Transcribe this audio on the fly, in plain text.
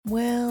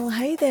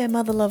there,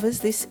 mother lovers.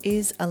 This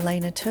is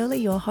Elena Turley,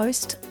 your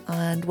host,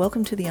 and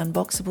welcome to the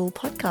Unboxable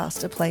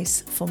podcast, a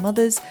place for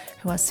mothers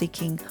who are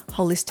seeking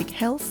holistic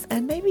health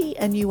and maybe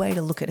a new way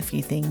to look at a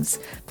few things.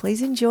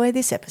 Please enjoy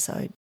this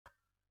episode.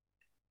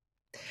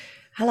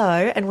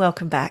 Hello, and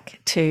welcome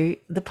back to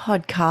the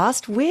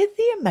podcast with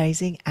the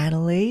amazing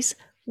Annalise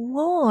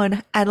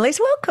Warren. Annalise,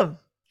 welcome.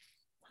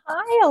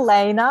 Hi,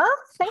 Elena.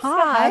 Thanks Hi.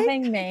 for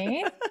having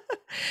me.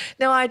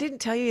 No, I didn't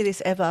tell you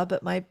this ever,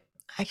 but my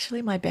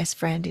best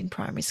friend in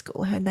primary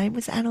school, her name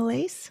was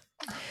Annalise.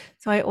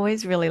 So I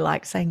always really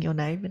like saying your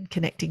name and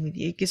connecting with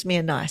you. It gives me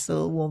a nice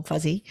little warm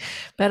fuzzy.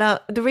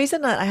 But the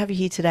reason that I have you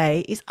here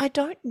today is I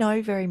don't know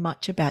very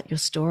much about your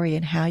story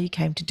and how you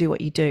came to do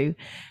what you do.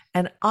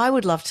 And I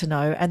would love to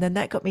know. And then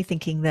that got me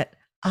thinking that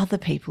other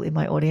people in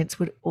my audience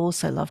would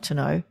also love to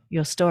know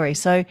your story.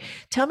 So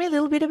tell me a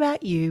little bit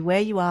about you, where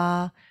you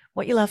are,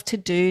 what you love to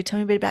do. Tell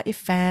me a bit about your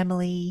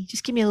family.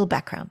 Just give me a little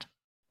background.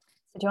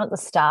 So do you want the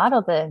start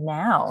or the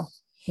now?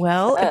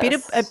 Well, a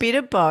bit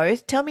of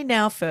both. Tell me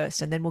now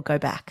first, and then we'll go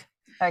back.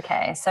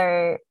 Okay,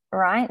 so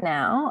right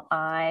now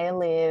I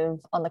live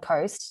on the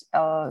coast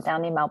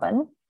down near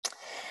Melbourne,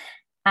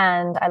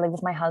 and I live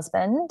with my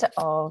husband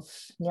of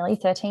nearly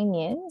 13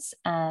 years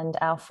and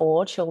our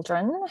 4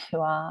 children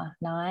who are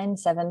 9,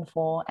 7,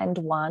 4, and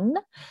 1.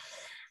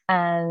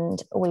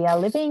 And we are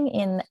living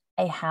in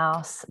a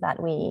house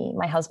that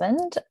my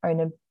husband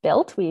owner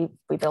built. We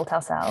built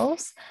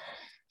ourselves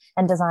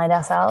and designed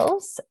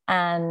ourselves.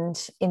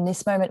 And in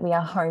this moment, we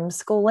are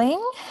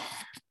homeschooling.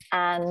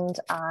 And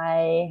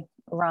I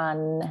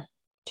run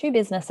 2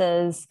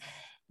 businesses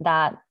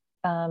that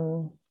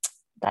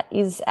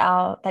is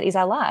our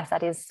life.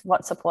 That is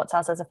what supports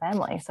us as a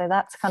family. So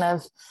that's kind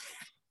of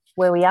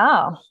where we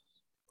are.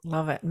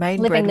 Love it. Main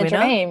living breadwinner.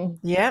 The dream.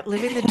 Yep,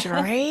 living the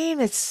dream.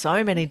 There's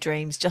so many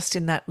dreams just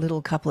in that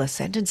little couple of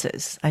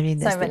sentences. I mean,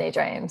 there's so many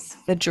dreams.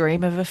 The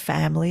dream of a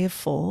family of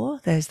 4.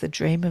 There's the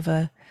dream of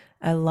a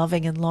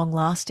loving and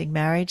long-lasting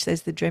marriage.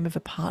 There's the dream of a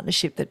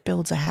partnership that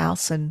builds a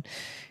house and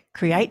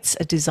creates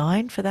a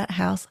design for that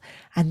house.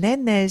 And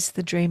then there's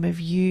the dream of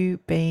you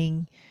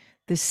being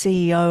the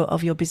CEO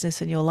of your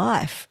business and your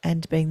life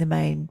and being the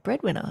main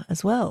breadwinner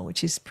as well,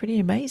 which is pretty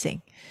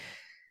amazing.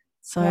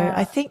 So yeah.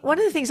 I think one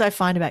of the things I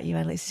find about you,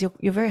 Annalise, is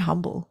you're very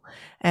humble,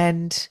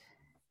 and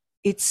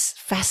it's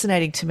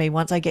fascinating to me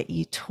once I get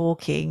you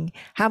talking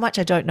how much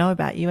I don't know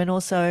about you and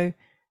also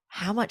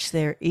how much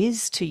there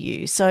is to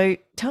you. So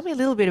tell me a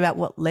little bit about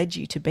what led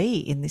you to be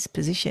in this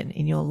position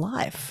in your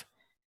life.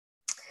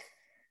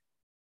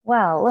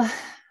 Well,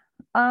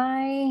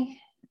 I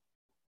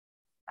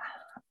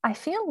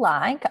feel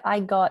like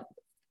I got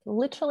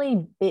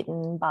literally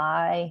bitten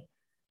by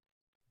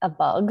a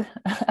bug,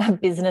 a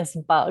business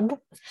bug,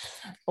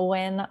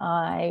 when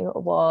I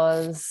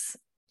was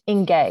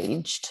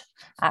engaged,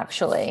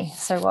 actually.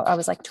 So I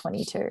was like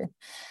 22.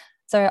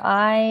 So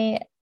and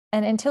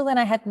until then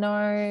I had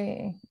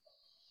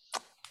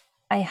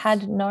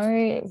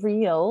no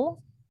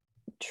real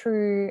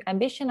true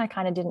ambition. I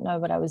kind of didn't know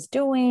what I was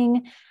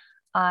doing.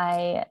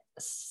 My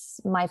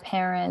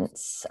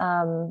parents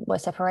were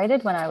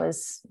separated when I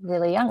was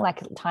really young,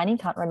 like tiny,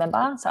 can't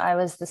remember. So I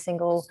was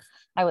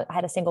I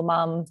had a single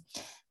mum.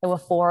 There were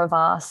 4 of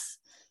us.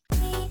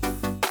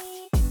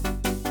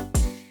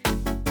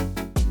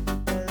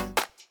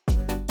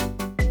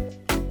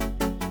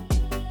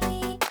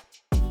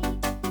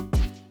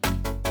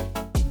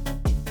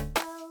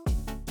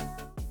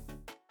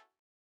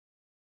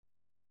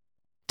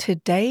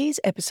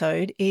 Today's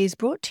episode is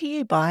brought to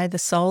you by the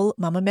Soul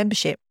Mama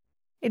membership.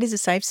 It is a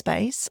safe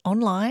space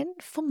online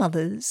for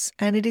mothers,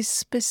 and it is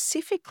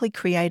specifically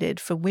created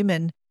for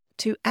women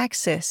to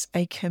access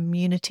a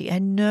community, a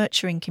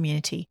nurturing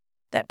community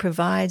that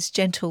provides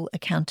gentle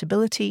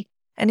accountability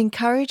and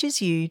encourages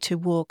you to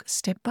walk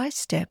step by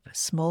step,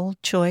 small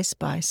choice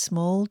by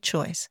small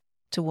choice,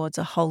 towards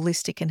a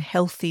holistic and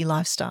healthy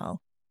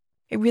lifestyle.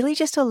 It really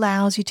just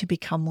allows you to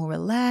become more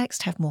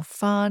relaxed, have more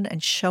fun,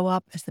 and show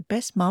up as the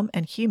best mum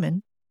and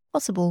human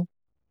possible.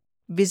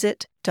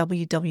 Visit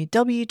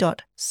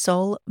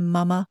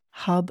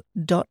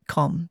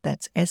www.soulmamahub.com.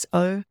 That's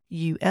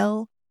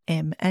SOULMAMAHUB.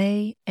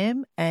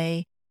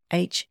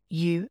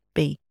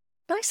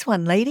 Nice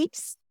one,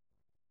 ladies.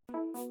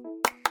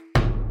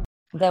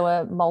 There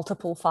were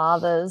multiple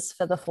fathers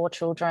for the 4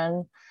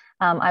 children.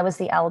 I was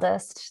the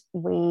eldest.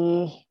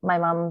 My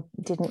mum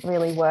didn't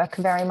really work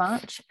very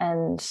much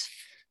and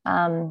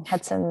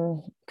had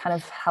some kind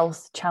of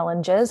health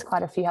challenges,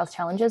 quite a few health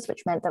challenges,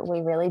 which meant that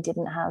we really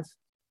didn't have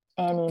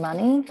any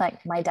money.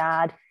 Like my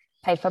dad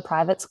paid for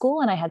private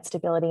school and I had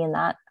stability in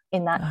that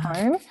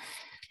home.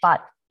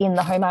 But in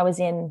the home I was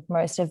in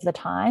most of the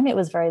time, it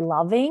was very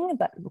loving,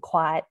 but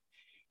quite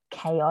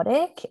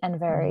chaotic and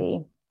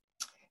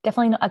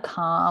definitely not a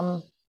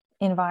calm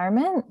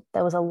environment.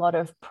 There was a lot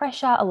of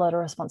pressure, a lot of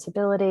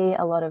responsibility,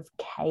 a lot of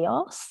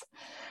chaos.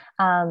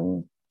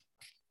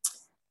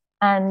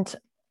 And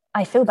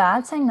I feel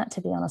bad saying that,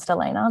 to be honest,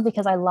 Elena,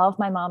 because I love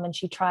my mum and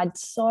she tried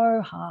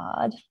so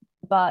hard.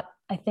 But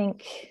I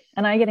think,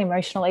 and I get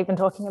emotional even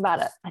talking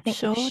about it, I think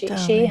sure,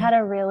 she had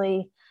a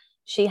really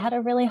she had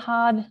a really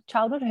hard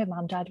childhood. Her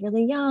mum died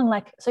really young.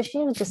 Like, so she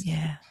was just,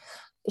 Yeah.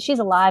 she's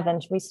alive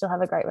and we still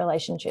have a great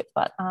relationship,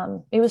 but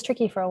it was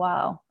tricky for a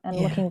while. And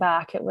Yeah. looking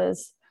back, it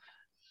was,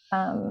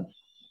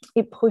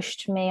 it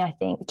pushed me, I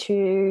think,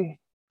 to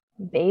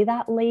be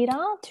that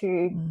leader, to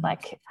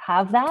like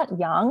have that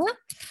young.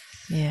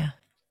 Yeah.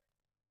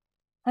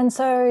 And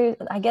so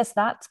I guess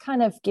that's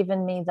kind of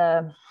given me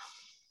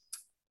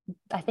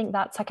I think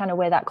that's kind of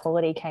where that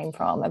quality came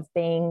from, of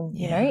being,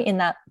 you know, in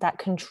that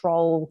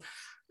control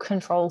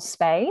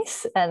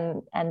space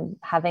and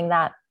having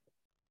that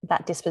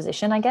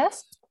disposition, I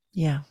guess.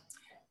 Yeah.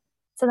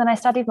 So then I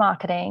studied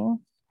marketing.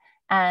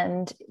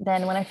 And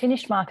then when I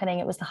finished marketing,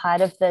 it was the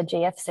height of the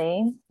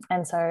GFC.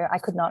 And so I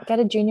could not get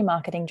a junior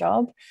marketing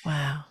job.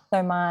 Wow.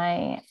 So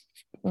my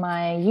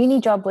uni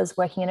job was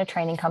working in a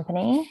training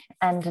company,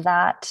 and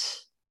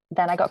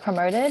then I got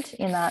promoted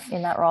in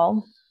that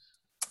role.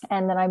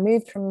 And then I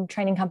moved from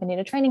training company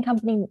to training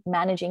company,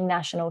 managing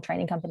national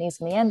training companies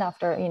in the end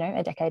after, you know,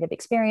 a decade of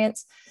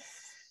experience.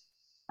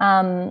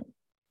 And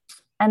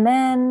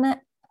then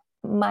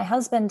my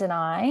husband and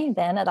I,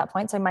 then at that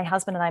point, so my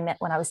husband and I met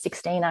when I was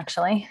 16,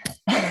 actually.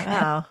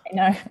 Wow. I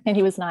know, and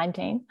he was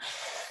 19.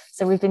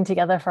 So we've been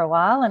together for a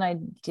while, and I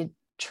did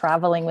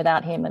traveling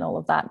without him and all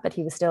of that, but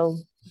he was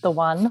still the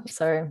one.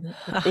 So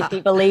if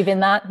you believe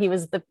in that, he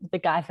was the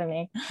guy for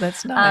me.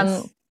 That's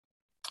nice.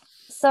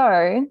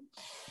 So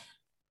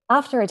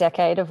after a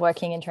decade of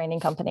working in training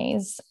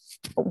companies,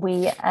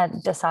 we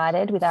had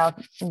decided with our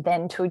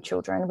then 2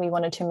 children, we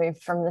wanted to move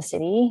from the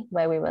city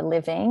where we were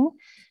living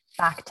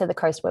back to the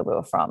coast where we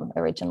were from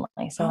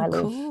originally. So I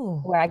live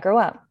where I grew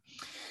up.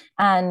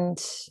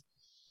 And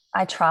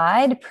I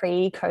tried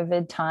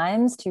pre-COVID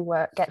times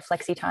to get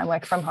flexi time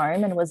work from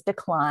home, and was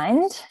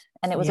declined.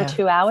 And it was a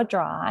 2-hour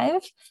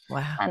drive.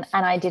 Wow. And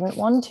I didn't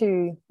want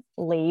to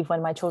leave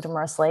when my children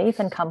were asleep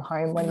and come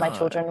home when my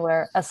children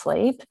were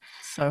asleep.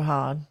 So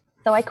hard.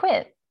 So I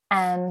quit.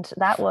 And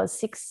that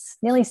was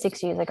nearly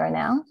 6 years ago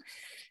now.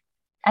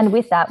 And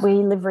with that, we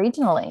live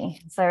regionally.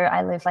 So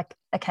I live like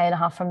 1.5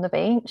 km from the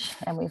beach,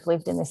 and we've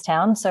lived in this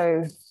town.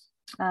 So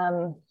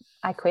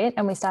I quit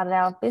and we started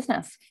our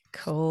business.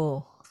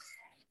 Cool.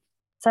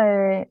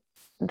 So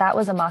that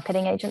was a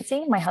marketing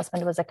agency. My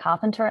husband was a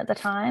carpenter at the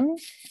time.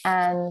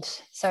 And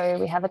so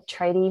we have a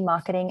tradie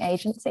marketing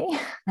agency,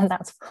 and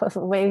that's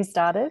where we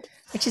started.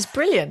 Which is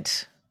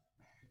brilliant.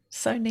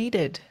 So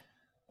needed.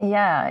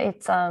 Yeah,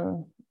 it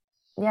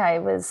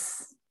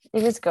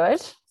was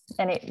good.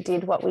 And it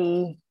did what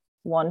we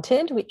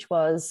wanted, which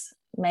was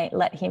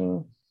let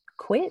him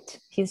quit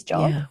his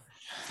job. Yeah.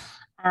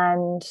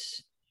 And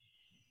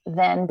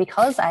then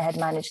because I had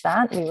managed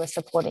that, we were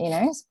supporting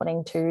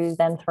 2,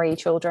 then 3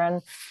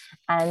 children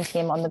and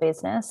him on the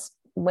business.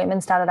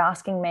 Women started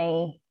asking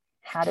me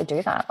how to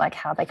do that, like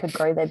how they could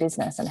grow their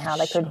business and how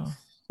they could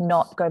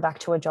not go back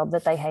to a job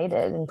that they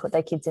hated and put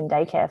their kids in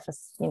daycare for,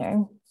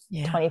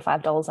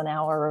 $25 an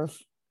hour of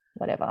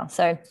whatever.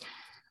 So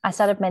I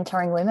started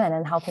mentoring women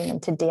and helping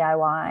them to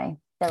DIY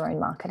their own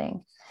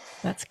marketing.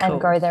 That's cool. And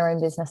grow their own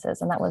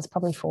businesses. And that was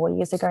probably 4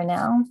 years ago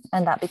now.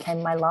 And that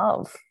became my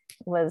love,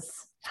 was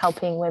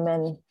helping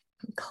women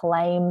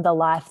claim the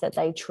life that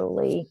they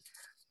truly,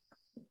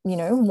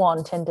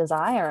 want and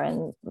desire,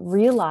 and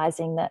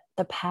realizing that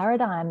the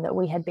paradigm that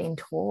we had been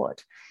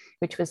taught,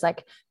 which was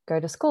like, go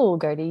to school,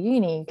 go to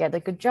uni, get a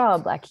good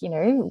job, like,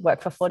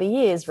 work for 40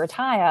 years,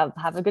 retire,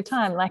 have a good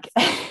time. Like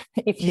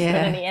if you've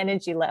got any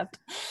energy left,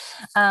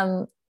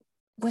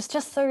 was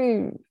just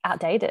so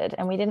outdated,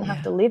 and we didn't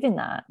have to live in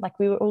that. Like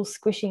we were all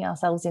squishing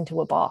ourselves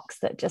into a box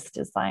that just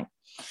is like,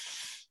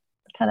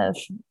 kind of,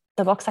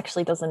 the box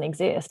actually doesn't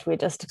exist. We're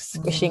just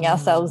squishing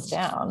ourselves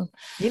down.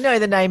 You know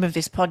the name of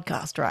this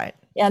podcast, right?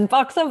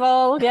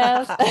 Unboxable,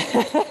 yes.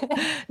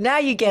 Now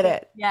you get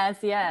it. Yes.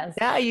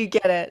 Now you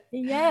get it.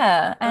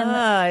 Yeah. And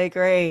I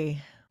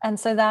agree. And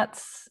so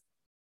that's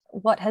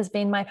what has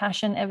been my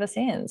passion ever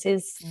since,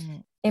 is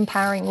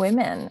empowering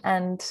women.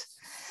 And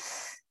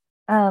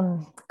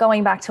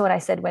going back to what I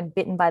said when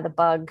bitten by the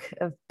bug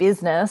of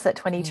business at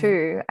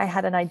 22, I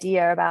had an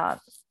idea about,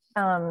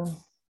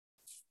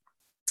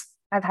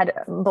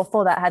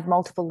 before that, had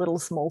multiple little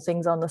small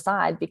things on the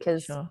side,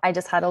 because I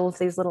just had all of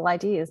these little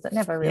ideas that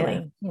never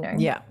really,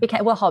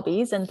 were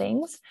hobbies and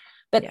things.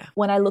 But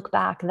when I look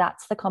back,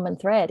 that's the common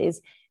thread,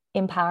 is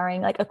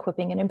empowering, like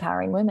equipping and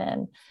empowering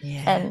women.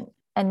 Yeah.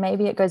 And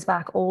maybe it goes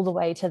back all the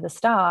way to the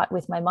start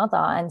with my mother,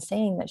 and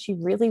seeing that she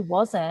really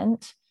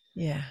wasn't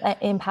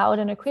empowered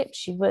and equipped.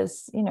 She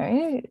was,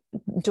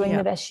 doing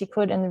the best she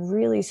could and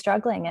really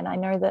struggling. And I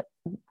know that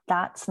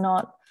that's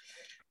not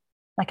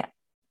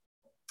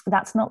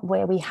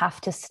where we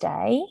have to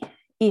stay.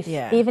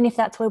 Even if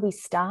that's where we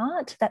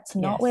start, that's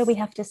not where we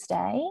have to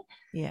stay.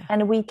 Yeah.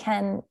 And we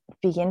can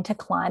begin to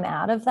climb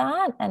out of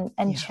that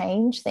and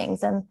change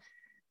things. And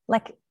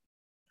like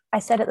I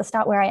said at the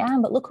start, where I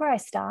am, but look where I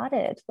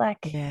started.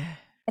 Like,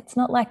 it's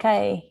not like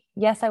I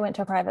went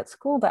to a private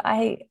school, but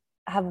I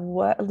have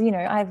worked,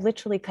 I've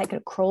literally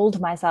crawled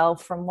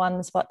myself from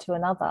one spot to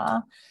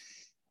another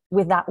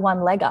with that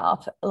one leg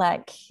up.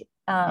 Like,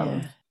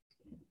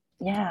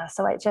 yeah,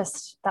 so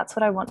that's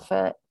what I want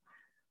for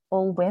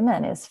all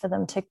women, is for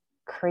them to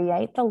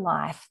create the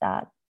life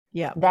that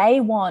Yeah. they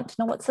want,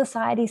 not what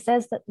society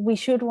says that we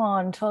should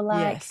want, or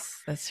like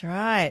Yes, that's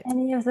right.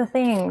 any of the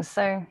things.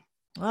 So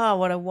Oh,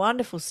 what a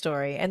wonderful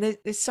story. And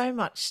there's so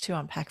much to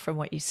unpack from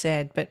what you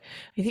said. But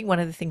I think one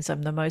of the things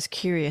I'm the most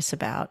curious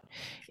about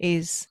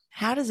is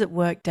how does it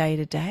work day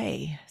to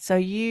day? So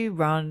you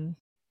run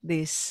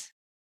this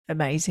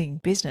amazing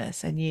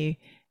business and you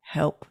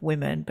help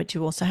women, but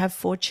you also have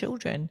 4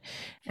 children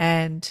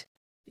and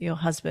your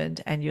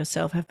husband and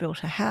yourself have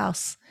built a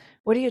house.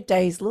 What do your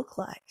days look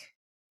like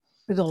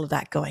with all of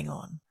that going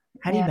on?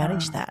 How do you yeah,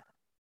 manage that?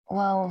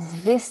 well,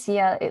 this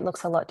year it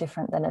looks a lot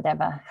different than it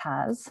ever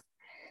has.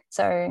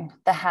 So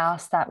the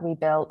house that we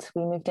built,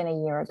 we moved in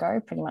a year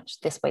ago, pretty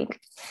much this week.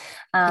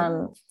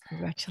 Cool.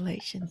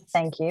 Congratulations.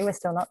 Thank you. We're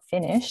still not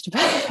finished,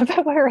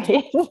 but we're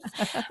in.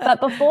 But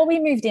before we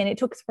moved in, it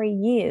took 3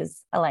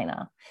 years,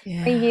 Elena.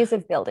 Yeah. 3 years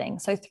of building.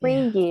 So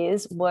three Yeah.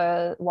 years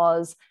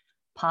was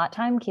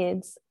part-time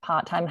kids,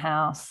 part-time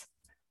house,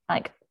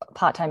 like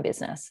part-time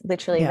business.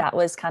 Literally, Yeah. that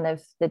was kind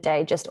of the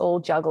day, just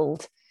all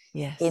juggled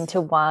Yes.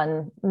 into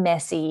one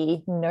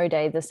messy, no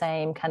day the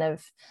same kind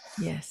of,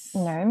 Yes.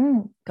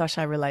 Gosh,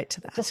 I relate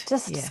to that. just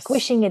Yes.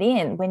 squishing it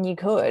in when you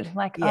could.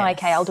 Like, oh,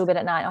 okay, I'll Yes. do a bit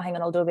at night. Oh, hang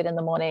on, I'll do a bit in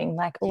the morning.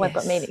 Like, oh, I've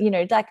got Yes.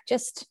 meeting, like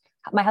just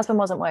my husband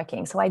wasn't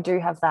working. So I do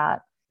have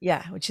that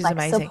Yeah, which is like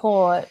amazing.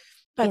 support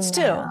But in the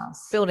still,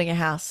 house. building a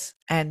house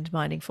and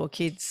minding 4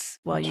 kids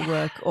while you Yeah.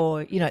 work,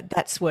 or,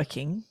 that's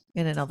working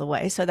in another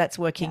way. So that's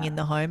working Yeah. in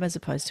the home as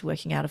opposed to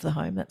working out of the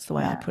home. That's the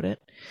way I Yeah. put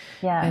it.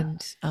 Yeah.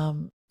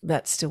 And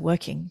that's still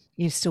working.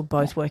 You're still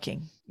both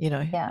working,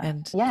 Yeah.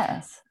 and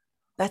Yes.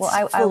 that's Well,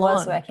 I full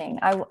was on. working.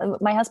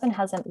 My husband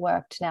hasn't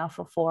worked now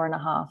for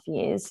 4.5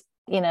 years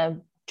in a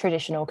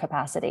traditional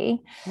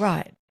capacity.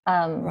 Right.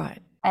 Um,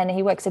 Right. and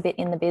he works a bit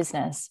in the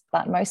business,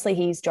 but mostly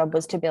his job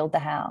was to build the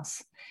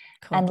house.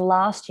 Cool. And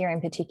last year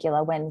in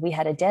particular, when we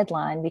had a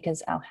deadline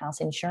because our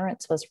house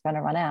insurance was going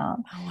to run out,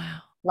 Oh,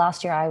 wow.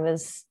 last year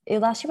was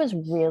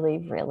really,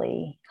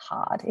 really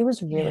hard. It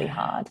was really Yeah.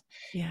 hard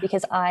Yeah.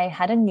 because I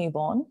had a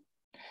newborn.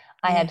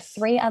 I had Yes.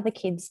 3 other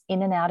kids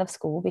in and out of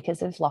school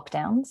because of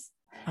lockdowns.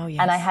 Oh,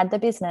 yes. And I had the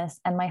business,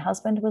 and my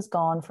husband was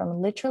gone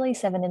from literally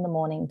 7 in the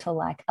morning to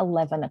like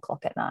 11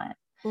 o'clock at night.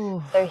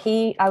 Ooh. So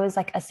I was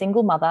like a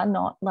single mother,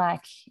 not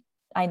like,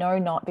 I know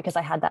not because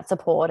I had that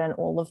support and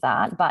all of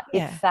that, but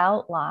it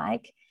felt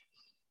like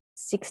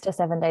 6 to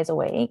 7 days a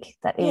week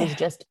that it was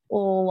just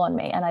all on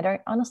me. And I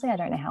don't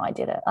know how I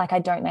did it. Like, I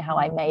don't know how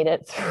I made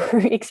it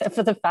through, except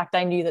for the fact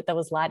I knew that there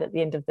was light at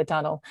the end of the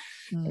tunnel.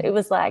 It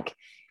was like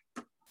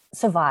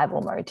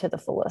survival mode to the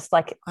fullest.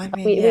 Like,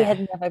 we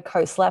had never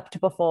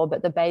co-slept before,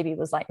 but the baby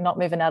was like not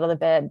moving out of the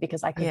bed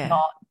because I could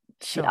not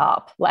sit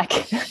up. Like,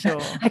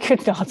 I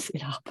could not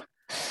sit up.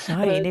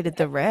 No, you needed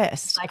the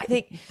rest. I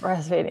think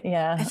breastfeeding.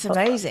 Yeah. It's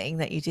amazing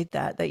that you did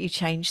that you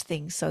changed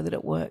things so that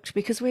it worked,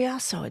 because we are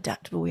so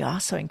adaptable. We are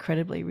so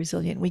incredibly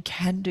resilient. We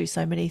can do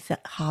so many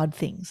hard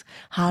things,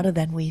 harder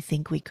than we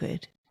think we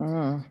could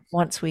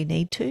once we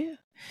need to.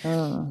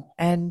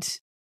 And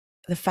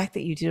the fact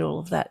that you did all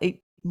of that,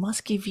 it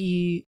must give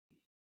you,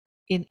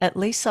 in at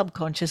least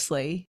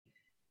subconsciously,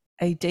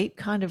 a deep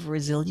kind of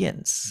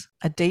resilience,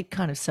 a deep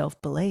kind of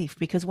self-belief,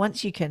 because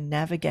once you can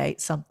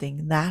navigate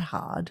something that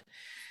hard,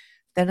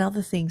 then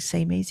other things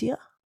seem easier.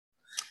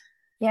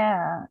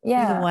 Yeah. In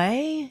a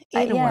way.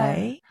 I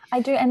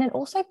do. And it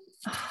also,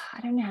 I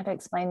don't know how to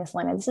explain this,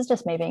 Lena. This is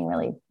just me being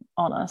really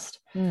honest.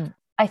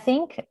 I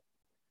think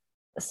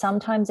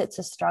sometimes it's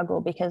a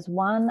struggle because,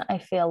 one, I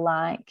feel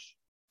like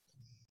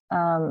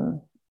I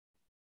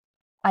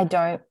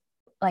don't,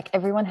 like,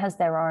 everyone has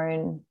their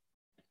own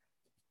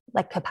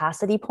like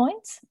capacity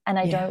points, and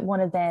I don't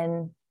want to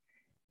then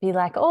be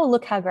like, oh,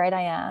 look how great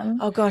I am.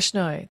 Oh gosh,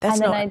 no. That's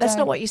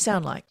not what you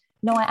sound like.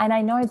 No, and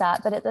I know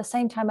that, but at the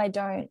same time,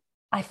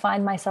 I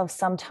find myself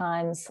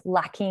sometimes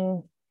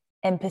lacking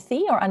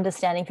empathy or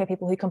understanding for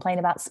people who complain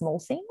about small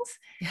things,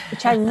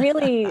 which I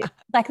really,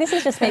 like, this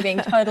is just me being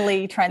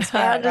totally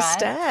transparent. I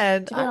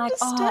understand. Right? To be like,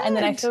 oh, and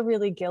then I feel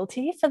really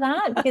guilty for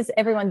that because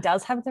everyone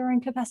does have their own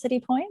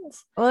capacity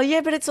points. Well, yeah,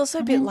 but it's also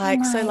a bit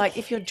like, so like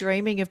if you're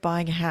dreaming of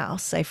buying a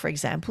house, say, for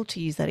example, to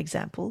use that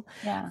example,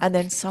 and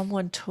then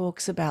someone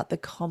talks about the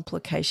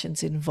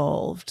complications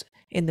involved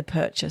in the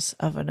purchase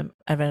of an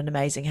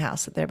amazing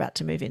house that they're about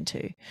to move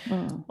into,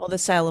 or the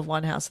sale of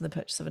one house and the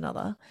purchase of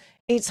another,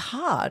 it's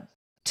hard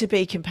to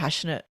be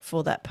compassionate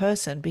for that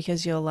person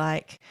because you're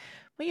like,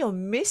 well, you're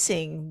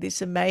missing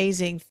this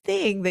amazing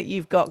thing that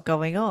you've got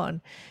going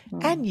on.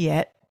 And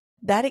yet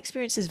that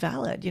experience is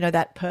valid.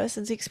 That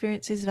person's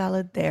experience is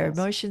valid. Their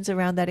emotions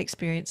around that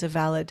experience are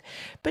valid.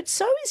 But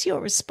so is your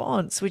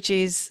response, which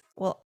is,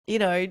 well,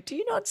 do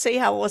you not see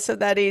how awesome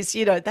that is?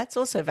 That's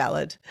also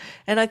valid.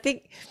 And I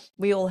think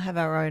we all have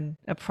our own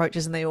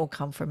approaches and they all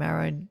come from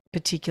our own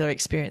particular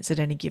experience at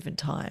any given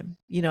time,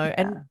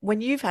 and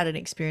when you've had an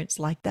experience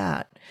like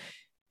that,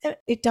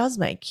 it does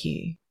make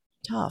you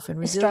tough and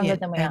We're stronger resilient.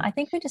 than we are. And I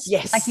think we just,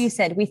 like you yes,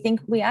 said, we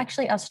think we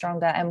actually are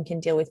stronger and can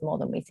deal with more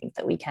than we think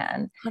that we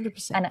can.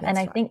 100%. And That's I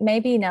right. think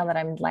maybe now that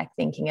I'm like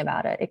thinking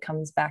about it, it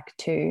comes back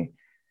to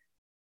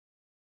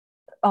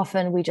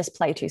often we just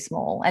play too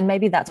small. And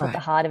maybe that's what the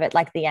Right. heart of it,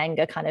 like the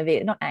anger kind of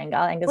it, not anger,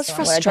 anger's What's the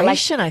wrong word, but like,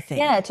 frustration, I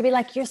yeah, think. to be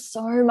like, you're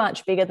so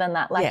much bigger than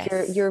that. Like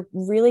Yes. you're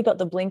really got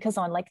the blinkers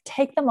on, like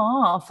take them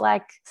off,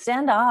 like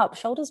stand up,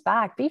 shoulders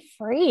back, be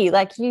free.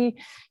 Like you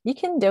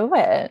can do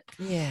it.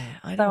 Yeah,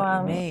 I know So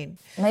what you mean.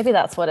 maybe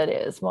that's what it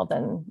is more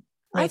than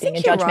I me being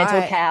a think you're judgmental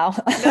right. cow.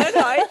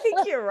 No, I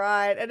think you're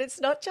right. And it's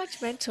not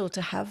judgmental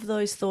to have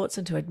those thoughts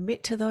and to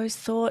admit to those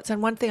thoughts.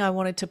 And one thing I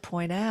wanted to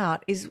point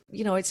out is,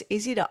 it's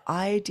easy to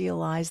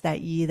idealize that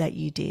year that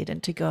you did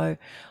and to go,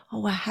 oh,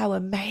 wow, how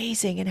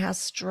amazing and how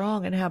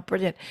strong and how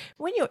brilliant.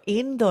 When you're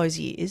in those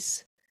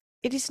years,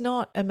 it is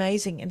not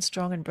amazing and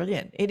strong and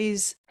brilliant. It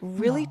is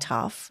really Oh,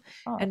 tough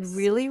and us.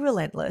 really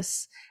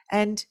relentless.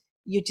 And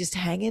you're just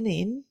hanging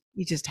in.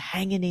 You're just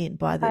hanging in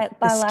by the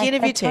By skin like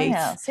of a your teeth.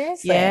 toenail.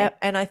 Seriously. Yeah.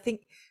 And I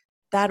think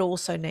that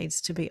also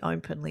needs to be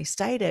openly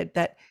stated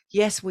that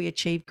yes, we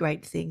achieve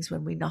great things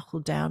when we knuckle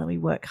down and we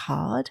work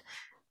hard.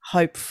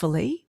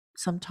 Hopefully,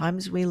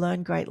 sometimes we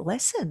learn great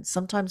lessons.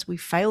 Sometimes we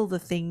fail the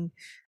thing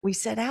we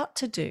set out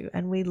to do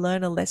and we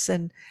learn a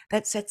lesson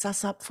that sets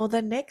us up for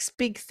the next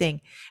big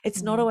thing.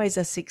 It's not Mm, always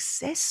a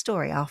success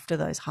story after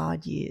those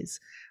hard years.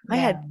 I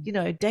yeah.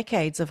 had,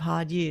 decades of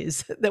hard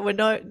years. There were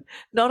not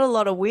a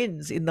lot of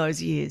wins in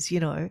those years.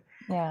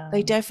 Yeah.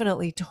 They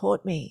definitely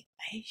taught me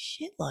a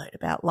shitload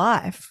about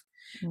life.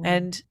 Mm,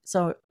 And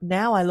so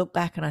now I look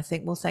back and I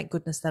think, well, thank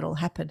goodness that all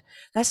happened.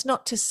 That's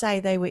not to say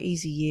they were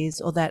easy years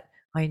or that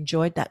I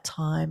enjoyed that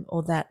time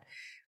or that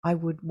I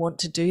would want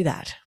to do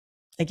that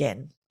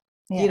again,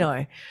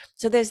 yeah.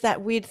 So there's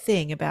that weird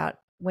thing about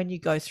when you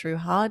go through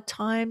hard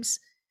times,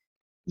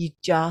 you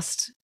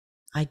just,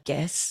 I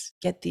guess,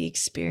 get the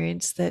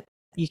experience that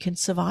you can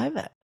survive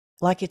it.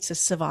 Like it's a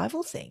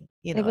survival thing,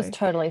 It was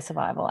totally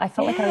survival. I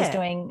felt like I was Yeah.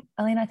 doing,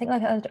 Aline, I think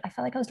like I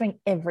felt like I was doing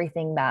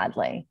everything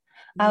badly.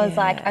 I was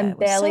like, I'm Yeah.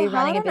 We're so barely hard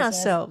running a on business.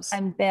 ourselves.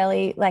 I'm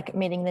barely like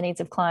meeting the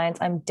needs of clients.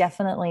 I'm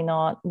definitely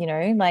not,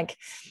 like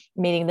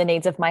meeting the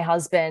needs of my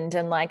husband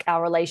and like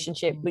our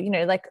relationship,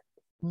 Mm, like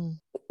mm,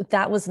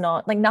 that was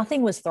not like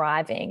nothing was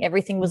thriving.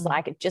 Everything was mm.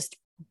 like it just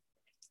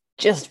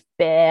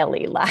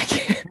barely like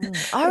I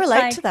it's relate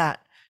like, to that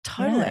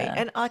totally. yeah.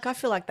 And like I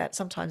feel like that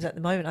sometimes at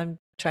the moment. I'm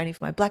training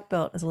for my black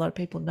belt, as a lot of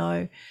people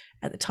know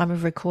at the time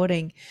of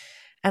recording.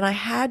 And I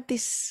had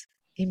this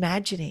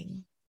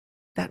imagining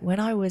that when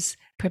I was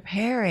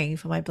preparing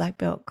for my black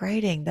belt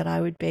grading, that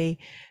I would be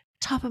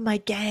top of my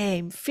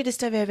game,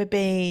 fittest I've ever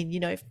been,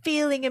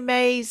 feeling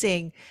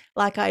amazing,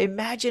 like I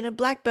imagine a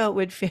black belt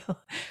would feel.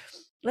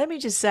 Let me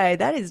just say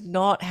that is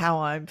not how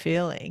I'm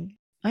feeling.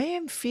 I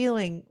am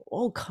feeling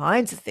all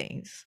kinds of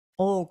things,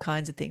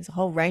 a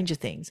whole range of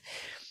things,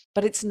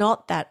 but it's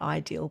not that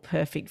ideal,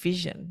 perfect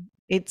vision.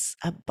 It's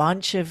a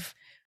bunch of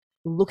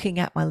looking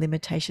at my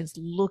limitations,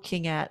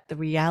 looking at the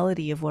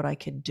reality of what I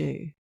can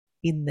do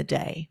in the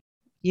day.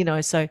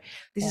 So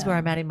this is where Yeah.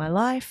 I'm at in my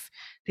life.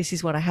 This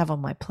is what I have on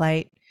my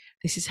plate.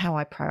 This is how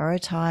I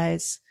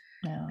prioritize.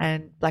 Yeah.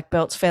 And black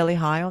belt's fairly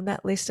high on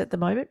that list at the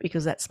moment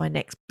because that's my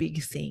next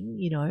big thing,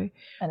 And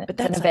but it's an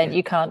that's like event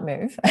you can't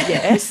move.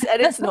 yes,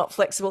 and it's not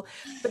flexible.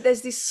 But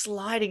there's this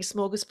sliding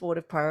smorgasbord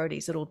of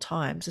priorities at all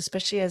times,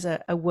 especially as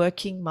a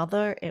working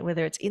mother,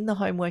 whether it's in the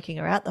home working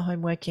or out the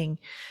home working,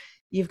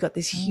 you've got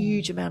this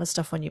huge Mm, amount of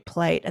stuff on your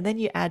plate. And then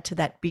you add to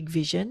that big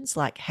visions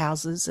like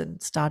houses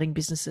and starting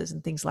businesses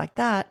and things like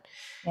that.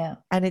 yeah.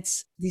 And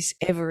it's this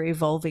ever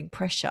evolving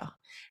pressure.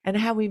 And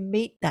how we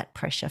meet that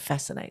pressure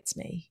fascinates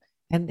me.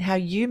 And how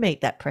you meet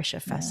that pressure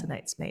Yeah.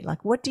 fascinates me.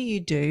 Like, what do you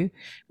do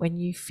when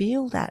you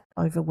feel that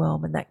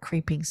overwhelm and that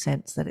creeping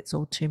sense that it's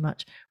all too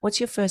much? What's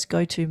your first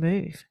go to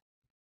move?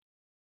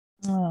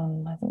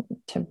 I think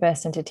to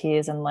burst into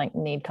tears and like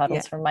need Yeah.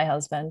 cuddles from my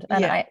husband.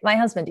 And Yeah. my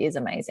husband is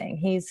amazing.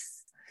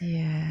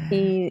 Yeah.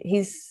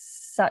 He's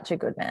such a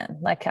good man.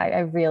 Like I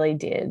really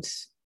did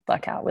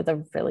black out with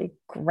a really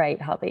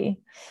great hubby,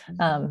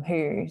 Mm.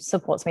 who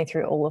supports me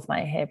through all of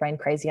my harebrained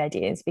crazy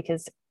ideas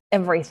because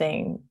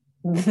everything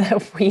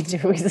that we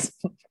do is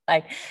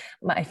like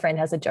my friend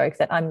has a joke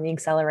that I'm the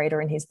accelerator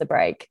and he's the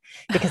brake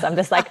because I'm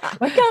just like,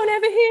 we're going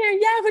over here.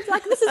 Yeah, we're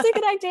like, this is a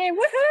good idea.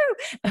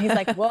 Woohoo. And he's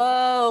like,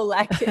 whoa,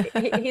 like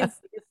he's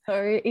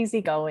so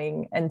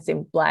easygoing and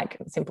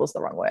simple's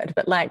the wrong word,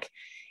 but like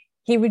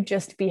he would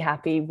just be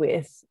happy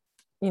with,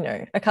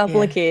 a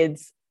couple of Yeah.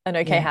 kids, an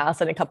okay Yeah.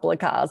 house and a couple of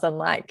cars. And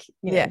like,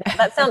 Yeah.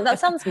 that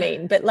sounds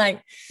mean, but like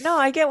No,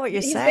 I get what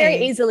you're he's very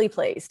saying. easily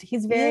pleased.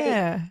 He's very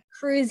Yeah.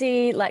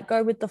 cruisy, like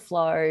go with the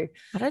flow.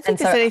 I don't think And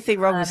there's so anything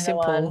wrong with I'm the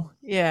one. simple.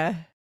 Yeah.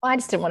 I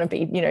just didn't want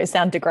to be,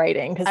 sound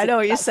degrading because I know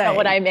what you're that's not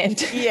what saying. I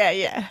meant. Yeah.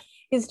 Yeah.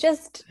 He's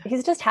just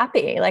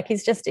happy. Like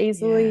he's just Yeah.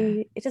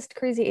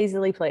 cruisy,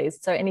 easily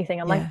pleased. So anything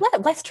I'm like, Yeah.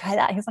 let's try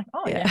that. He's like,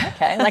 oh yeah, Yeah.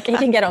 okay. Like he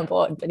can get on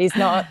board, but he's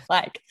not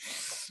like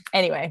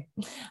anyway.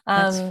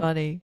 That's Um,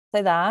 funny.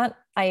 so that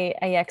I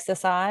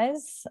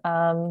exercise.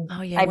 Oh,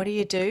 yeah. I What do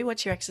you do?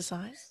 What's your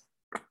exercise?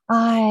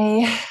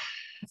 I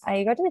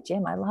I go to the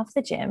gym. I love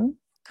the gym.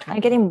 I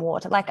get Cool. in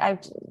water. Like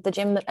the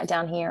gym that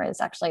down here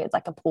is actually, it's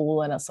like a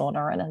pool and a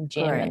sauna and a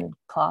gym Great. and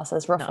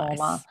classes,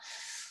 reformer.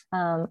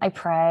 Nice. I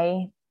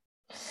pray.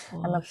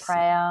 I'm a Awesome.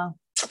 prayer.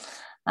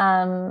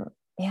 Um,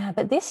 yeah,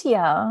 but this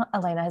year,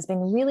 Elena, has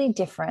been really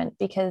different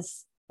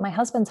because my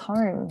husband's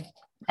home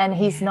and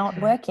he's not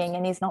Yeah. working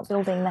and he's not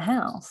building the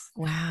house.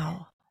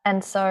 Wow.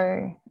 And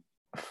so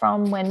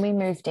from when we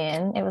moved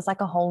in, it was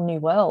like a whole new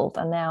world.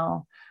 And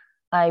now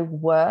I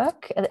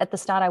work. At the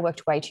start, I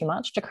worked way too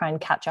much to try and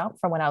catch up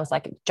from when I was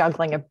like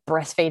juggling a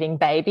breastfeeding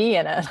baby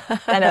and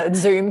a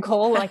Zoom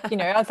call. Like,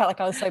 I felt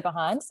like I was so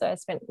behind. So I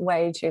spent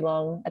way too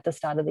long at the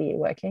start of the year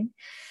working.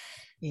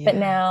 But Yeah.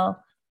 now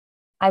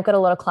I've got a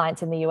lot of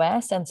clients in the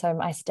US. And so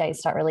my days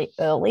start really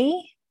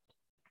early.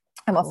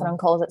 I'm often on Cool.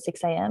 calls at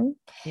 6 a.m.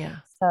 Yeah.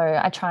 So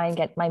I try and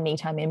get my me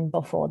time in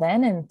before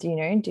then and, do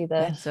the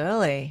That's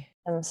early.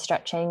 some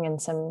stretching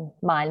and some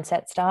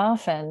mindset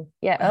stuff. And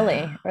yeah,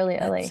 Wow. That's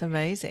early.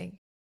 amazing.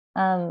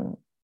 Um,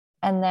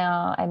 and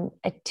now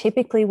I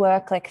typically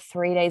work like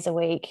 3 days a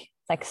week,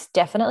 like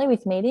definitely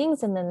with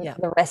meetings. And then Yeah.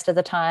 the rest of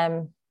the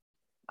time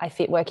I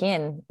fit work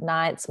in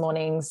nights,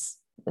 mornings,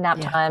 nap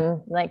Yeah.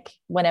 time, like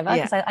whenever,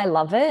 Yeah. because I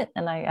love it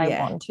and I Yeah.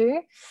 want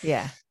to.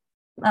 Yeah.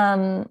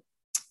 Um,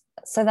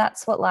 so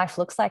that's what life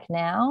looks like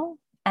now.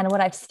 And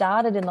what I've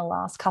started in the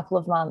last couple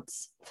of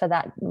months for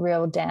that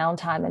real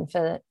downtime and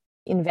for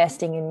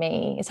investing in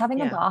me is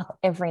having a Yeah. bath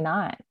every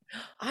night.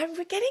 I'm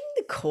getting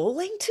the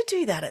calling to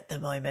do that at the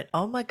moment.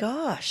 Oh my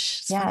gosh.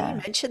 It's funny you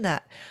Yeah. mentioned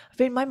that.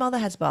 My mother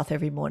has a bath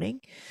every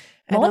morning.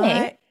 And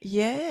Morning.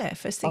 yeah,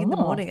 first thing in the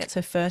Oh, morning, that's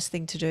her first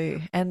thing to do.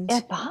 yeah, And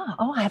bath.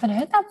 Oh, I haven't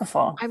heard that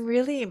before. I'm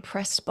really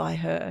impressed by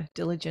her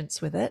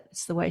diligence with it.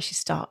 It's the way she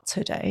starts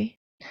her day.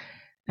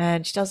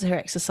 And she does her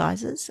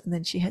exercises, and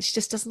then she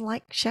just doesn't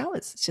like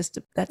showers. It's just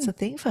that's a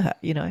thing for her.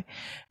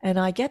 And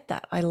I get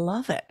that. I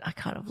love it. I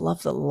kind of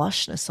love the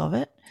lushness of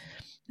it.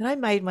 And I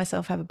made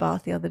myself have a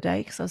bath the other day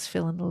because I was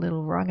feeling a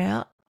little wrung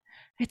out.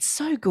 It's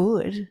so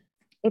good.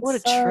 What a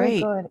It's so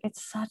treat. good.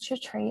 It's such a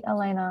treat,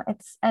 Elena.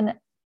 And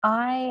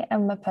I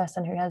am a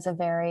person who has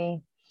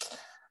I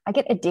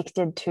get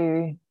addicted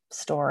to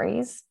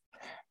stories.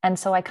 And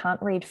so I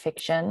can't read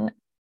fiction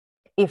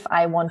if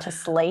I want to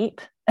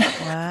sleep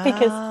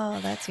because Wow,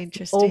 that's or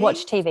interesting.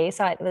 watch TV.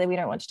 So we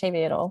don't watch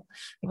TV at all,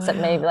 except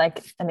maybe Wow,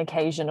 like an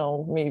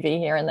occasional movie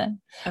here and there.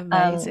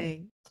 Um,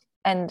 amazing.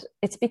 and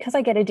it's because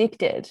I get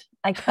addicted.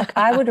 Like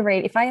I would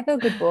read, if I have a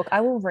good book,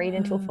 I will read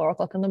until 4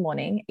 o'clock in the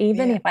morning,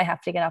 even Yeah. if I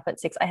have to get up at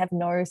 6. I have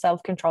no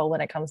self-control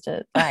when it comes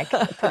to like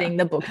putting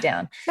the book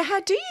down. So how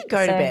do you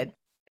go to So bed?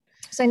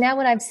 so now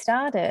what I've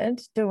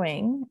started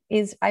doing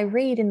is I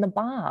read in the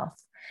bath.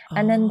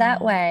 And then that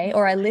Oh, way,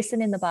 or I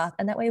listen in the nice. bath,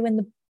 and that way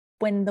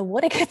when the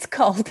water gets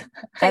cold,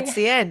 That's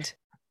the end.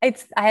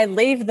 I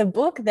leave the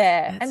book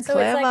there. That's And so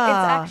it's like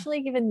it's clever.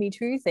 actually given me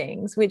two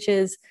things, which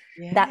is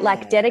that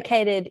like Yeah.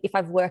 dedicated, if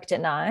I've worked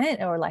at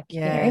night or like,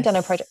 done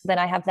a project, Yes. then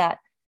I have that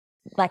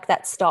like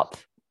that stop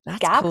That's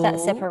gap, that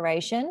cool.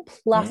 separation.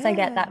 Plus I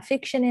get Yeah. that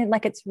fiction in.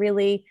 Like it's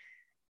really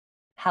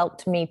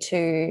helped me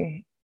to,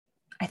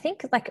 I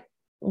think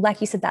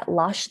like you said, that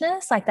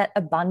lushness, like that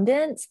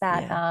abundance,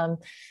 that Yeah.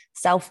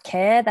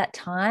 self-care, that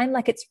time.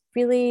 Like it's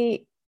been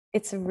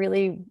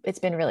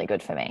really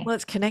good for me. Well,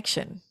 it's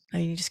connection.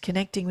 You're just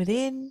connecting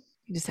within,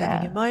 you're just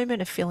having a Yeah.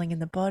 moment of feeling in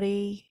the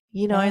body.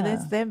 Yeah.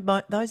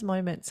 Those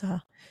moments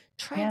are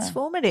Yeah.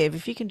 transformative.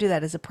 If you can do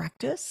that as a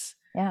practice,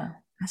 Yeah.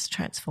 that's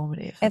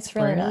transformative. That's It's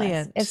really nice.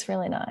 brilliant. It's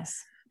really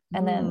nice.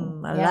 And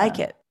then I like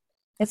yeah, it.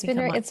 I think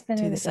I might it's been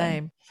do the really good.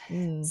 same.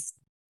 Mm.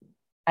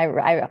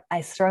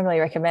 I strongly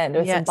recommend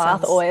with Yeah, some it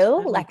bath sounds oil,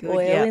 totally like good.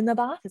 oil Yeah. in the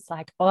bath. It's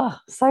like, oh,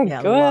 so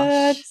Yeah, good,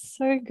 lush.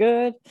 so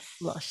good.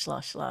 Lush,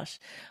 lush, lush.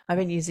 I've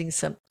been using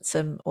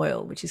some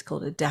oil which is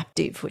called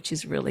Adaptive, which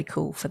is really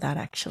cool for that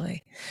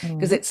actually,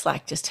 because Mm. it's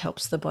like just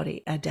helps the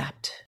body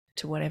adapt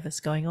to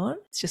whatever's going on.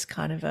 It's just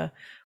kind of a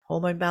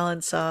hormone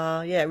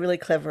balancer. Yeah, really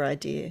clever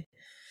idea.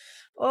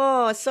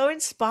 Oh, so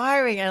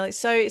inspiring, Alex.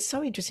 So it's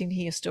so interesting to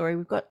hear your story.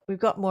 We've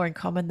got more in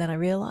common than I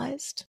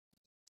realized,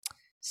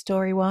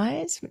 story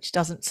wise, which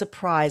doesn't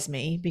surprise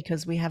me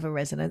because we have a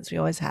resonance. We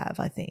always have,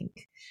 I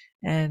think.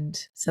 And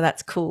so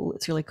that's cool.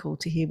 It's really cool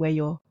to hear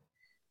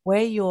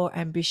where your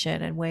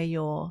ambition and where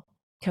your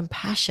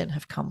compassion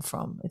have come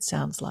from, it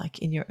sounds like,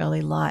 in your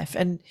early life.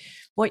 And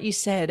what you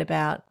said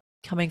about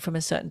coming from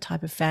a certain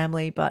type of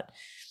family, but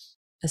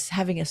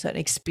having a certain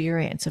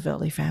experience of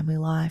early family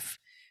life,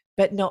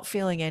 but not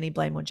feeling any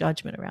blame or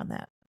judgment around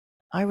that.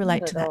 I Not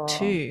relate to at that all.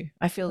 too.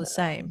 I feel the Not at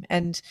all. same.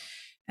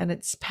 And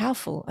it's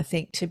powerful, I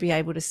think, to be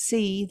able to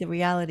see the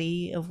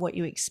reality of what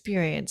you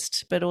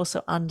experienced, but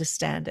also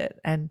understand it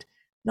and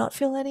not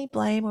feel any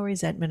blame or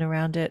resentment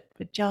around it,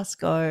 but just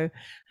go,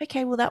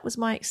 okay, well, that was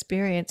my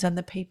experience, and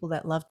the people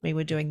that loved me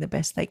were doing the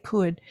best they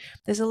could.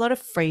 There's a lot of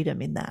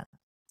freedom in that,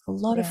 a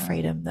lot of Yeah.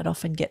 freedom that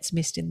often gets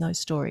missed in those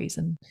stories.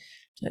 And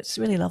it's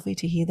really lovely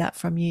to hear that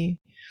from you.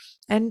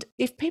 And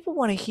if people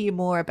want to hear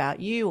more about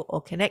you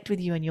or connect with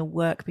you and your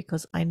work,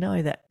 because I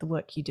know that the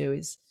work you do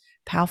is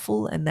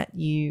powerful and that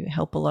you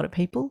help a lot of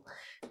people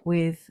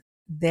with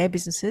their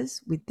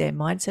businesses, with their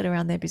mindset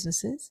around their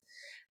businesses.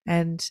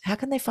 And how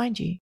can they find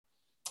you?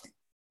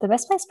 The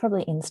best place is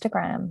probably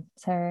Instagram.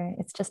 So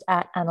it's just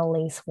at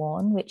Annalise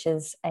Worn, which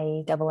is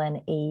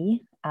ANNELISEWORN.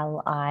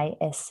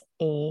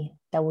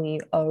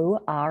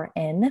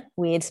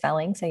 Weird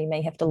spelling, so you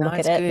may have to look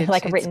at it good.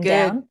 like It's written good.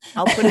 down.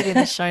 I'll put it in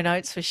the show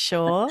notes for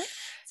sure.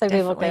 So Definitely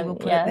people can, we'll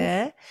put it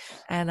there,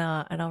 and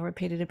I'll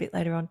repeat it a bit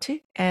later on too.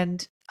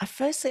 And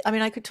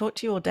I could talk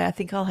to you all day. I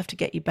think I'll have to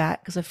get you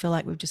back because I feel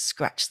like we've just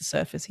scratched the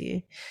surface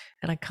here,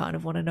 and I kind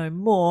of want to know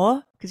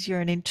more because you're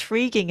an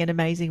intriguing and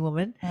amazing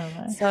woman.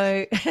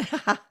 So,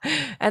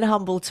 and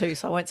humble too.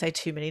 So I won't say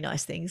too many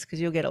nice things because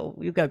you'll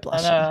go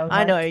blushing.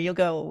 I know you'll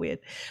go all weird.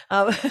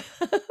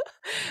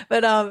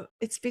 But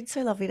it's been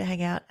so lovely to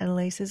hang out,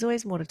 Annalise. There's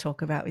always more to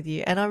talk about with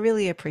you, and I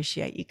really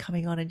appreciate you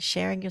coming on and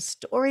sharing your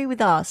story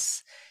with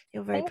us.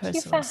 Your very Thank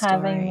personal you for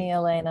having me,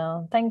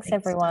 Elena. Thanks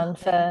everyone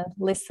for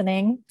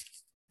listening.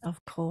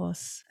 Of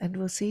course. And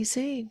we'll see you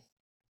soon.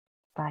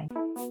 Bye.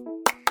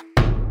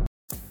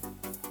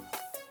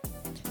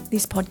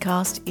 This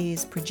podcast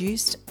is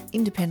produced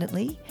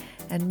independently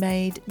and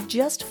made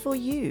just for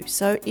you.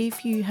 So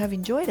if you have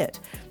enjoyed it,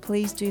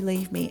 please do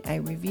leave me a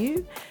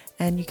review.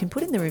 And you can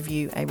put in the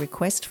review a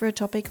request for a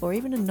topic or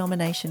even a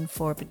nomination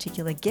for a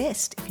particular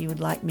guest if you would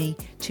like me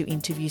to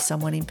interview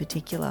someone in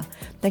particular.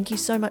 Thank you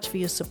so much for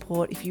your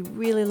support. If you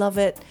really love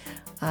it,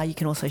 you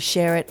can also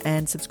share it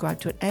and subscribe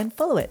to it and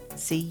follow it.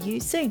 See you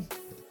soon.